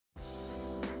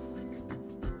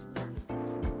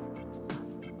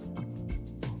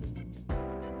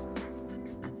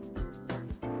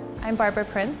I'm Barbara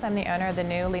Prince. I'm the owner of the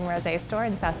new Ligne Roset store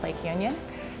in South Lake Union.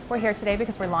 We're here today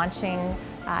because we're launching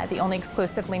the only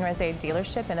exclusive Ligne Roset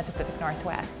dealership in the Pacific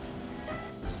Northwest.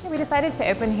 We decided to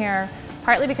open here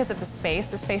partly because of the space.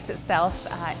 The space itself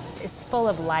is full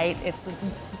of light. It's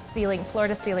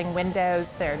floor-to-ceiling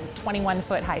windows. They're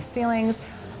 21-foot high ceilings.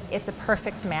 It's a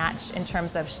perfect match in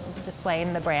terms of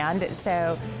displaying the brand.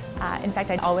 So, in fact,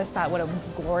 I always thought what a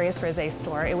glorious rosé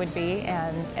store it would be,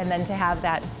 and then to have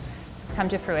that come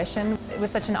to fruition, it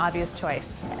was such an obvious choice.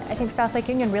 I think South Lake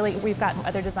Union, really, we've got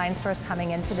other design stores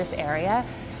coming into this area.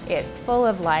 It's full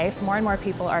of life. More and more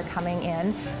people are coming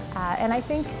in, and I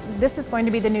think this is going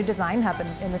to be the new design hub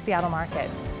in the Seattle market.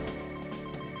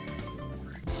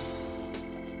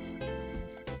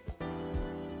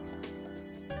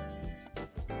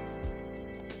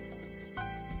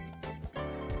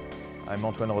 I'm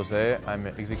Ligne Roset. I'm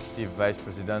Executive Vice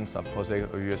President of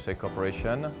Roset USA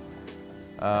Corporation.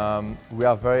 We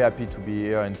are very happy to be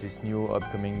here in this new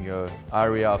upcoming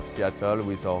area of Seattle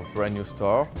with our brand new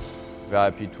store.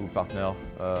 Very happy to partner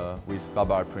with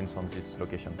Barbara Prince on this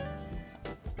location.